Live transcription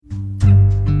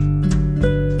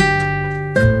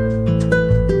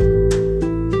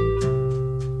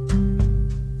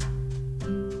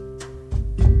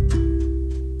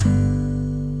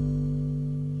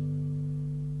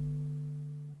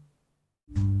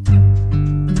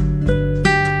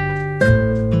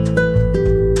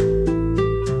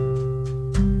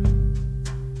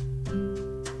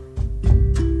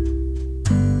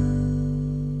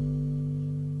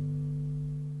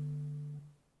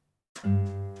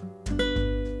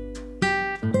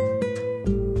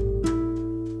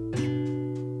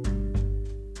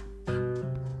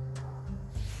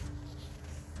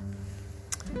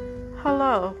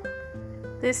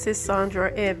This is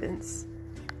Sandra Evans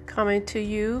coming to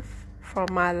you from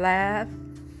my live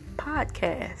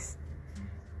podcast,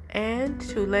 and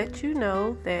to let you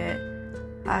know that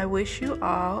I wish you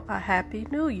all a happy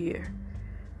new year.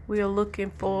 We are looking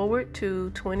forward to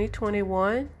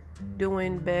 2021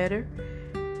 doing better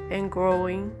and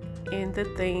growing in the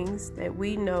things that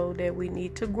we know that we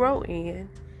need to grow in.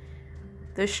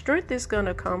 The strength is going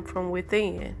to come from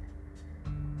within.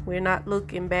 We're not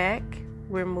looking back,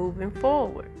 we're moving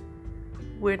forward.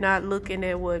 We're not looking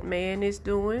at what man is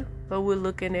doing, but we're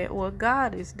looking at what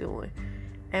God is doing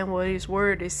and what His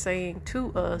Word is saying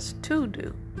to us to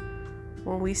do.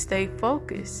 When we stay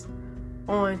focused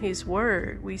on His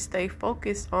Word, we stay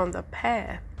focused on the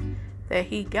path that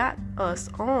He got us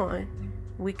on,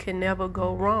 we can never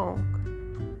go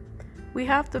wrong. We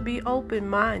have to be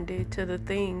open-minded to the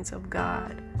things of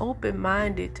God,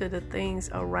 open-minded to the things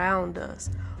around us,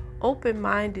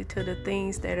 open-minded to the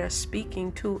things that are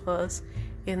speaking to us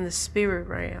in the spirit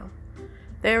realm.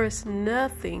 There is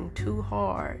nothing too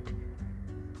hard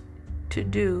to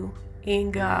do in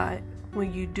God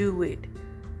when you do it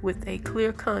with a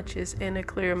clear conscience and a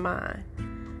clear mind.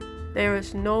 There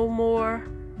is no more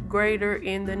greater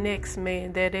in the next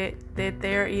man that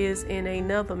there is in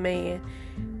another man,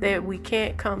 that we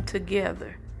can't come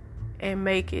together and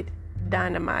make it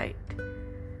dynamite.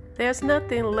 There's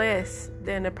nothing less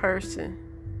than a person.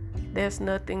 There's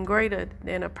nothing greater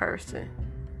than a person.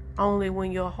 Only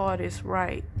when your heart is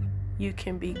right, you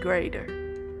can be greater.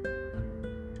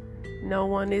 No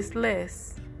one is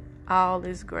less. All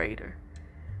is greater.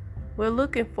 We're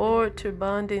looking forward to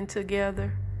bonding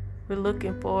together. We're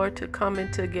looking forward to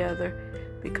coming together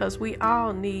because we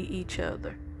all need each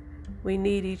other. We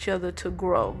need each other to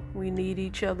grow. We need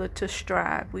each other to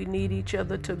strive. We need each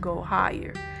other to go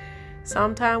higher.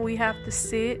 Sometimes we have to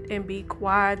sit and be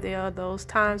quiet. There are those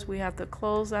times we have to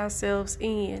close ourselves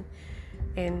in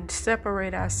and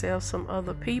separate ourselves from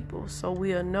other people so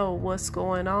we'll know what's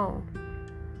going on.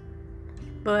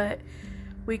 But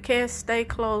we can't stay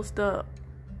closed up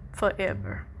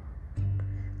forever.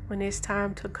 When it's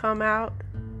time to come out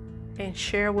and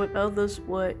share with others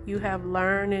what you have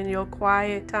learned in your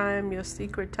quiet time, your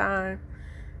secret time,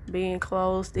 being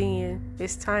closed in,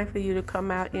 it's time for you to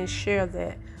come out and share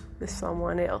that with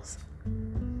someone else.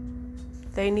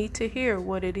 They need to hear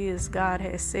what it is God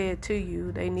has said to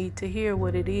you. They need to hear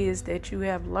what it is that you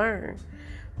have learned,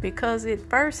 because it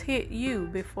first hit you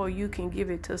before you can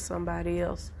give it to somebody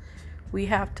else. We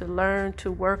have to learn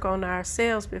to work on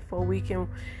ourselves before we can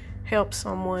help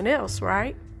someone else,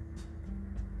 right?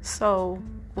 So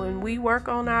when we work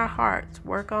on our hearts,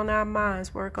 work on our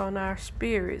minds, work on our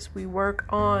spirits, we work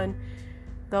on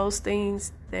those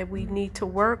things that we need to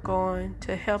work on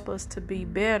to help us to be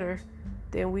better,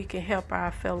 then we can help our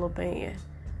fellow man,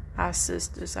 our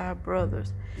sisters, our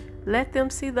brothers. Let them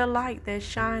see the light that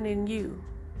shine in you.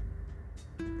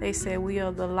 They say we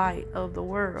are the light of the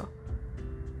world.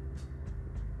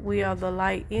 We are the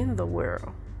light in the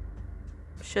world.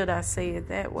 Should I say it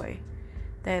that way?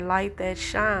 That light that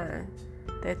shines,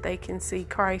 that they can see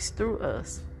Christ through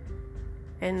us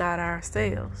and not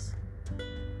ourselves.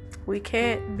 We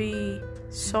can't be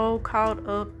so caught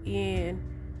up in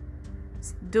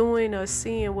doing or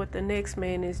seeing what the next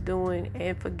man is doing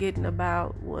and forgetting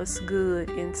about what's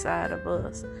good inside of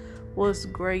us, what's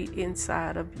great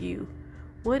inside of you.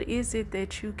 What is it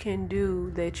that you can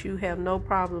do that you have no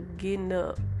problem getting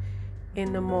up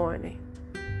in the morning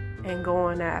and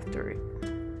going after it?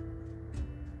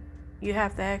 You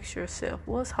have to ask yourself,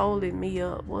 what's holding me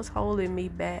up? What's holding me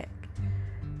back?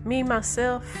 Me,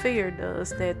 myself, fear does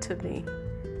that to me.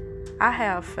 I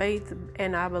have faith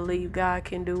and I believe God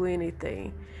can do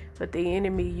anything, but the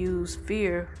enemy used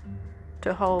fear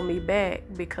to hold me back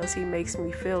because he makes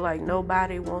me feel like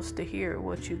nobody wants to hear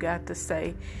what you got to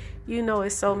say. You know,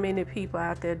 it's so many people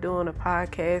out there doing a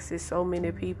podcast. There's so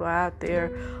many people out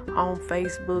there on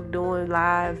Facebook doing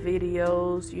live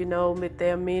videos, you know, with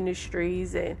their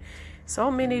ministries, and so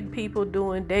many people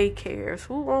doing daycares.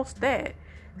 Who wants that?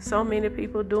 So many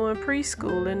people doing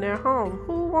preschool in their home.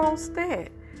 Who wants that?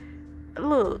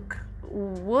 Look,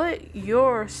 what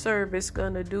your service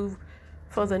gonna do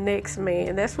for the next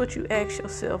man? That's what you ask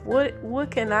yourself.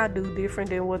 What can I do different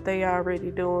than what they already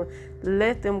doing?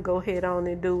 Let them go head on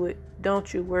and do it.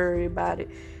 Don't you worry about it.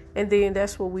 And then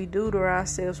that's what we do to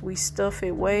ourselves. We stuff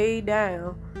it way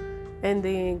down, and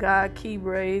then God keep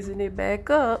raising it back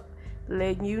up,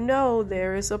 letting you know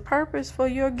there is a purpose for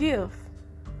your gift.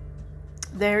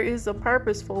 There is a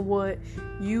purpose for what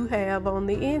you have on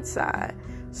the inside.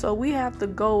 So we have to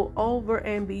go over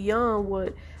and beyond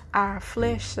what our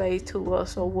flesh say to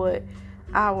us, or what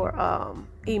our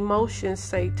emotions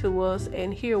say to us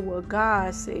and hear what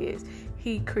God says.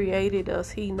 He created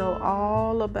us. He know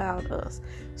all about us.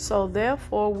 So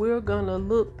therefore, we're going to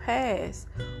look past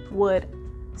what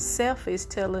self is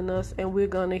telling us, and we're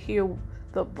going to hear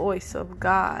the voice of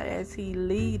God as He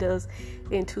lead us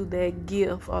into that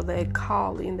gift or that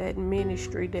calling, that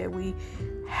ministry that we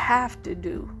have to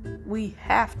do. We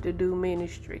have to do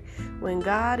ministry. When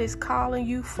God is calling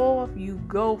you forth, you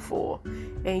go forth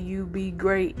and you be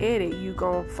great at it. You're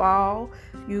going to fall.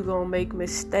 You're going to make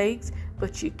mistakes,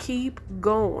 but you keep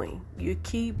going. You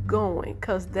keep going,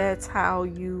 because that's how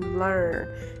you learn.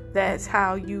 That's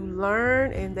how you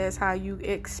learn, and that's how you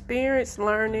experience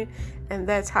learning, and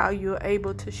that's how you're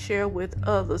able to share with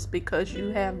others, because you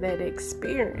have that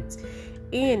experience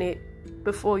in it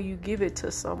before you give it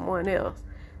to someone else.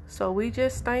 So we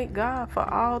just thank God for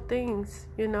all things,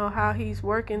 how He's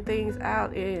working things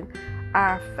out in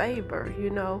our favor.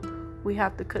 We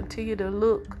have to continue to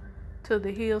look to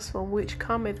the hills from which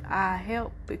cometh our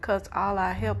help, because all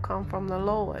our help come from the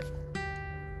Lord.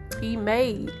 He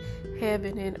made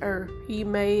heaven and earth. He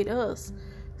made us.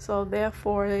 So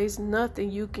therefore, there's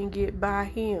nothing you can get by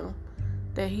Him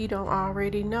that He don't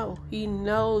already know. He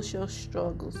knows your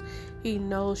struggles. He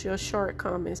knows your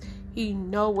shortcomings. He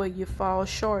know where you fall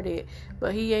short at.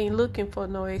 But He ain't looking for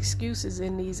no excuses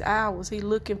in these hours. He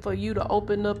looking for you to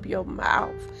open up your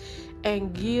mouth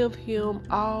and give Him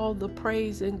all the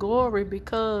praise and glory,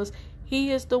 because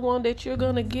He is the one that you're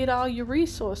going to get all your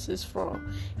resources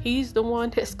from. He's the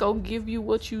one that's going to give you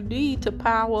what you need to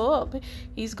power up.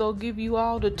 He's going to give you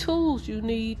all the tools you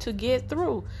need to get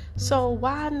through. So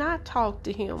why not talk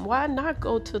to Him? Why not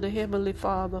go to the Heavenly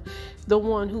Father, the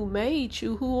one who made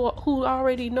you, who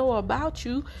already know about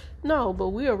you? No, but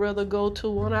we'll rather go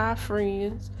to one of our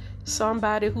friends,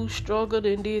 somebody who struggled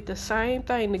and did the same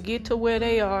thing to get to where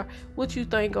they are. What you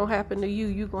think gonna happen to you?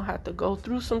 You're gonna have to go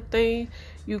through some things.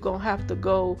 You're gonna have to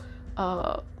go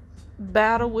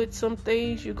battle with some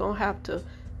things. You're gonna have to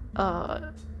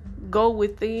go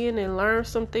within and learn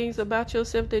some things about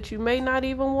yourself that you may not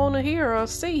even want to hear or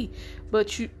see,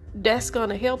 but that's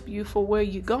gonna help you for where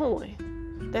you're going.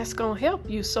 That's gonna help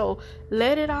you. So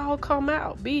let it all come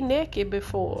out. Be naked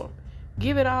before Him.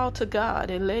 Give it all to God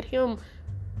and let Him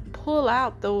pull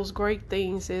out those great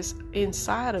things that's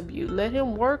inside of you. Let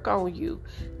Him work on you.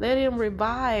 Let Him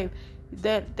revive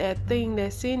that thing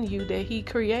that's in you that He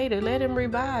created. Let Him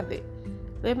revive it.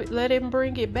 Let Him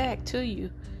bring it back to you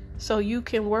so you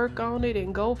can work on it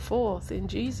and go forth in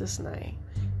Jesus' name.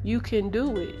 You can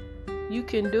do it. You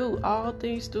can do all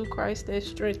things through Christ that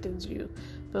strengthens you.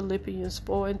 Philippians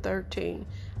 4:13.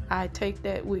 I take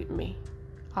that with me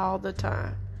all the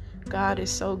time. God is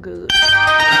so good. To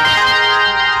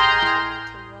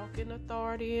walk in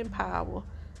authority and power.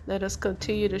 Let us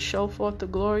continue to show forth the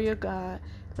glory of God.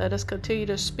 Let us continue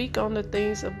to speak on the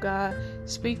things of God.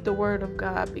 Speak the word of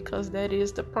God, because that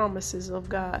is the promises of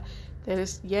God. That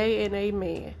is yea and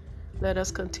amen. Let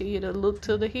us continue to look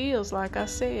to the hills, like I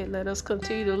said. Let us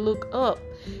continue to look up.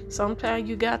 Sometimes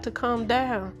you got to come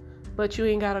down, but you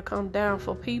ain't got to come down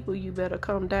for people. You better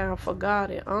come down for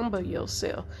God and humble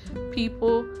yourself.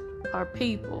 People are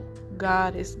people.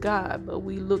 God is God, but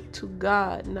we look to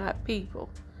God, not people.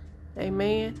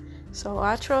 Amen. So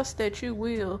I trust that you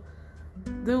will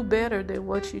do better than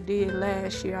what you did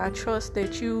last year. I trust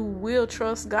that you will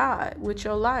trust God with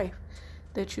your life,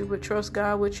 that you would trust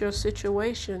God with your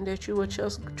situation, that you would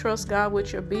trust God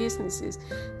with your businesses,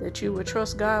 that you would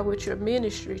trust God with your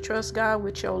ministry, trust God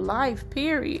with your life,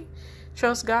 period.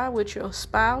 Trust God with your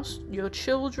spouse, your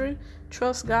children,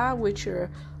 trust God with your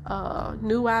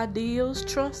new ideals.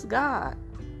 Trust God.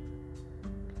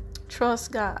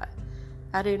 Trust God.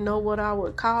 I didn't know what I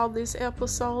would call this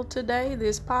episode today,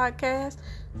 this podcast,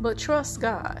 but trust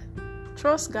God.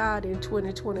 Trust God in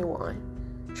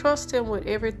 2021. Trust Him with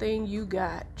everything you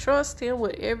got. Trust Him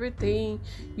with everything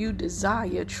you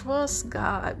desire. Trust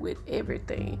God with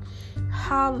everything.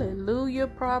 Hallelujah.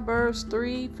 Proverbs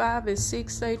 3:5-6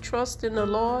 say, trust in the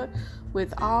Lord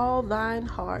with all thine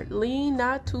heart. Lean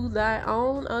not to thy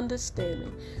own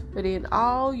understanding, but in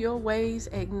all your ways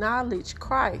acknowledge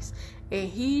Christ, and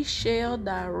He shall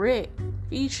direct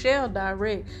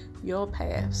your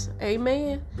paths.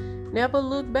 Amen. Never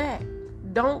look back.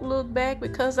 Don't look back,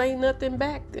 because ain't nothing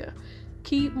back there.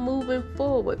 Keep moving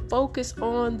forward. Focus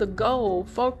on the goal.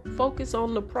 Focus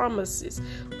on the promises.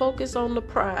 Focus on the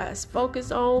prize.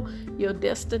 Focus on your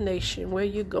destination, where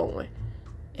you're going.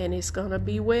 And it's going to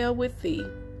be well with thee.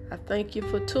 I thank you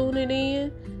for tuning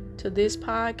in to this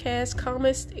podcast,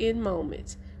 Comest in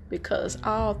Moments, because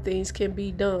all things can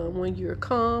be done when you're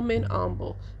calm and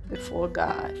humble before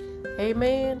God.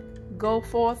 Amen. Go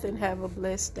forth and have a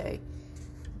blessed day.